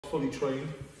fully trained,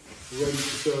 ready to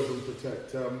serve and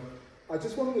protect. I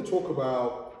just wanted to talk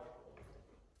about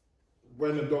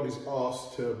when a dog is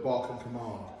asked to bark and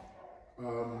command,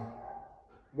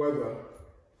 whether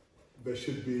there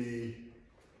should be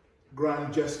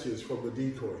grand gestures from the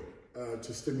decoy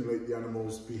to stimulate the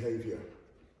animal's behavior.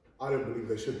 I don't believe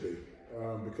there should be,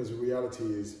 because the reality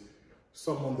is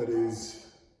someone that is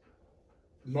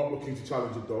not looking to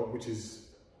challenge a dog, which is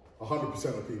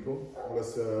 100% of people,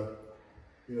 unless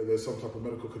there's some type of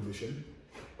medical condition,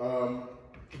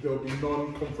 they'll be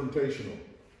non-confrontational.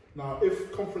 Now,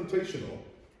 if confrontational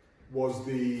was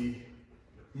the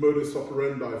modus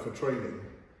operandi for training,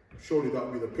 surely that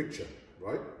would be the picture,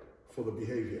 right, for the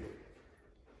behavior.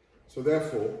 So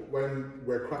therefore, when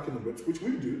we're cracking the whips, which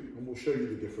we do, and we'll show you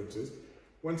the differences,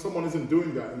 when someone isn't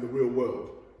doing that in the real world,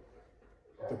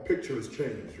 the picture has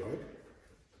changed, right?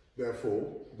 Therefore,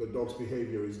 the dog's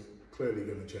behavior is clearly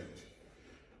going to change.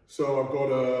 So I've got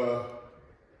a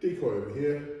decoy over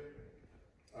here.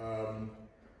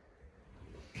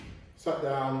 Sat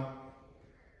down.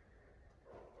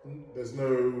 There's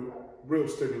no real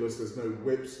stimulus. There's no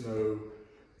whips.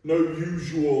 No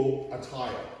usual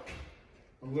attire.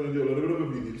 I'm going to do a little bit of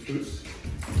obedience first.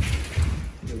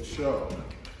 Let's show.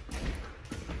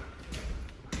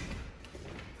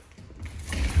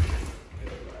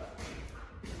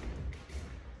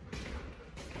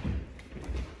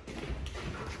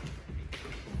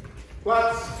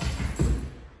 Flats.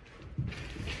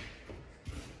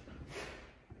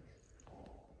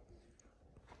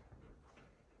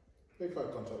 Make eye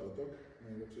contact with the dog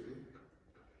when he looks at you.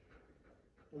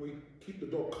 And we keep the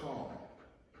dog calm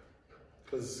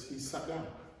because he's sat down.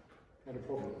 Not a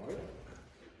problem, right?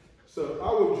 So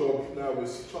our job now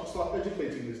is to start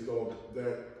educating this dog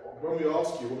that when we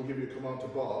ask you, when we give you a command to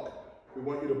bark, we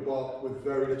want you to bark with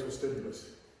very little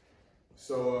stimulus.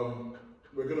 So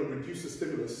we're going to reduce the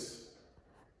stimulus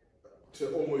to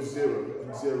almost zero,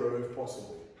 and zero if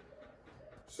possible.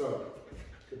 So,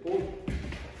 good boy.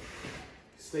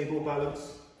 Stable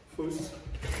balance, first.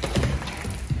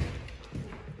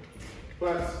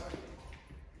 Flats.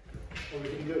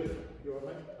 Everything good? You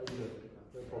alright, mate? Everything good?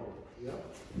 No problem. Yeah?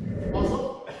 Awesome.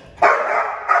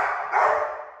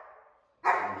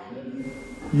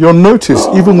 You'll notice,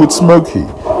 even with Smokey,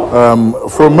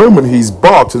 for a moment he's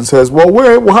barked and says, well,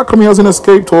 how come he hasn't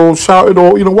escaped or shouted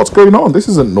or, what's going on? This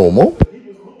isn't normal. He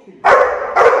was looking,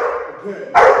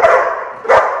 again,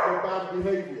 for bad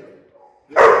behavior.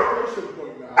 The education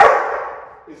point now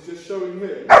is just showing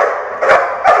him.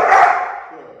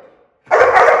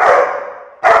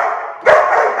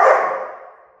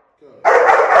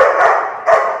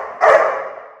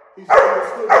 He's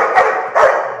understood.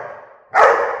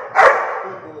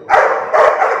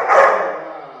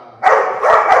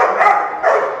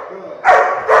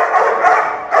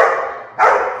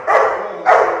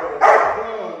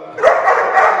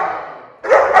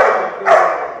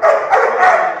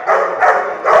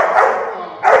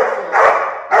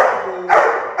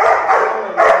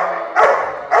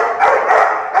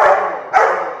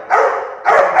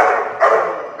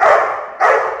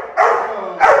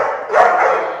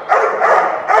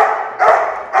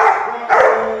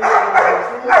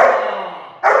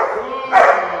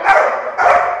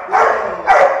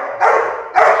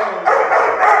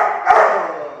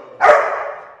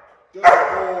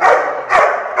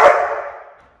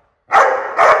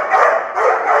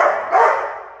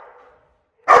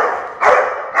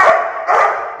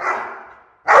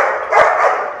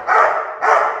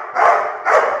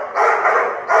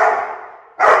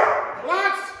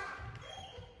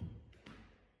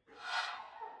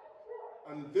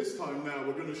 And this time now,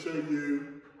 we're going to show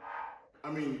you,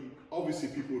 obviously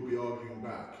people would be arguing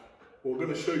back, but we're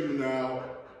going to show you now,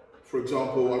 for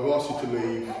example, I've asked you to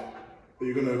leave, that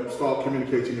you're going to start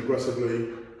communicating aggressively,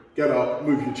 get up,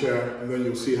 move your chair, and then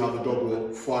you'll see how the dog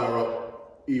will fire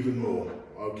up even more,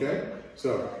 okay?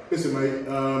 So, listen mate,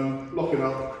 locking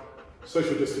up,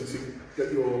 social distancing,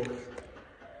 get your,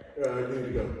 you need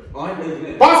to go. I'm leaving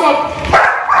it. Pass up!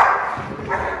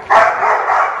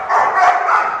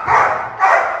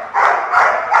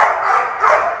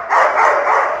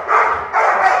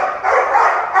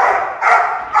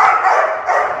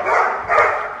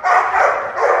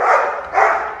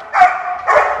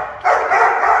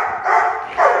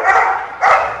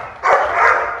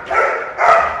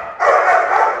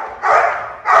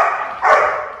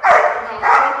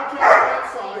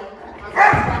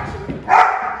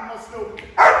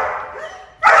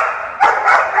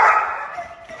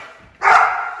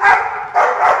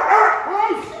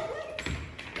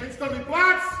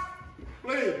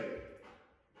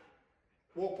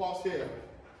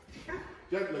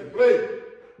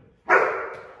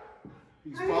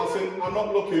 He's passing. I'm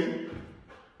not looking.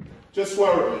 Just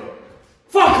swear at me.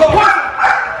 Fuck off!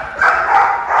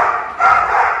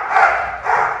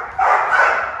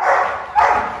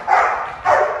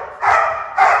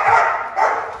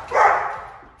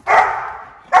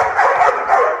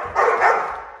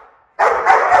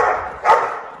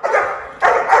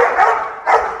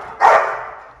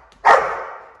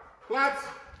 Lads,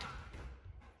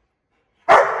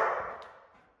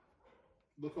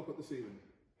 look up at the ceiling.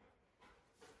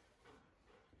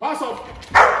 Pass off.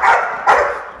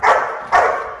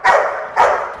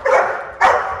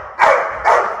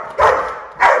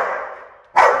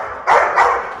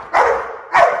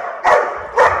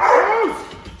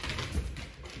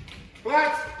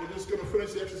 Lads, we're just going to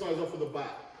finish the exercise off with a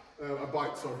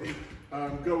bite, sorry.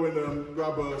 Go and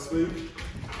grab a sleeve.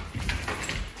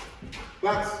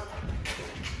 Lads.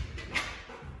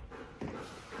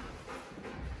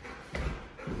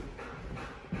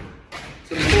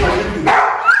 So before I do that,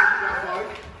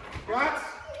 lads,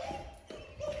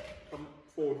 come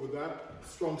forward with that.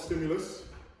 Strong stimulus.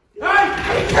 Hey!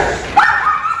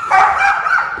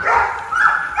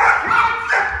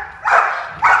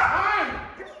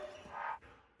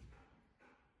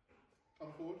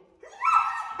 Come forward.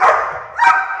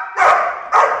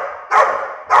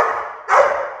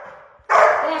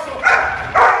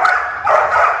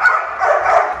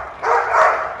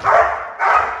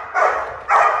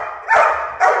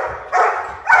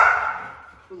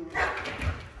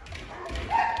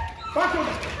 Back on.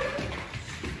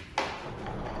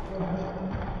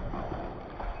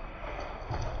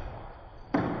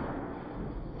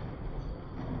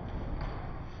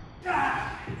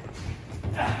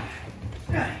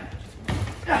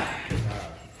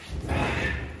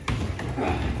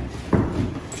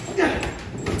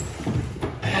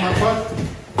 Come on, bud.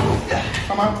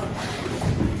 Come on.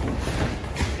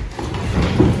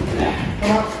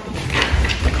 Come on.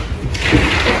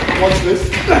 Watch this.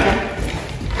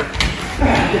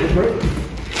 Give a break.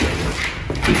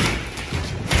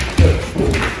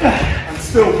 And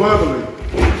still verbally.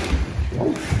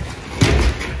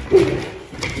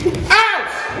 Out!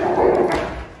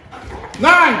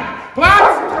 9!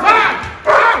 Flat!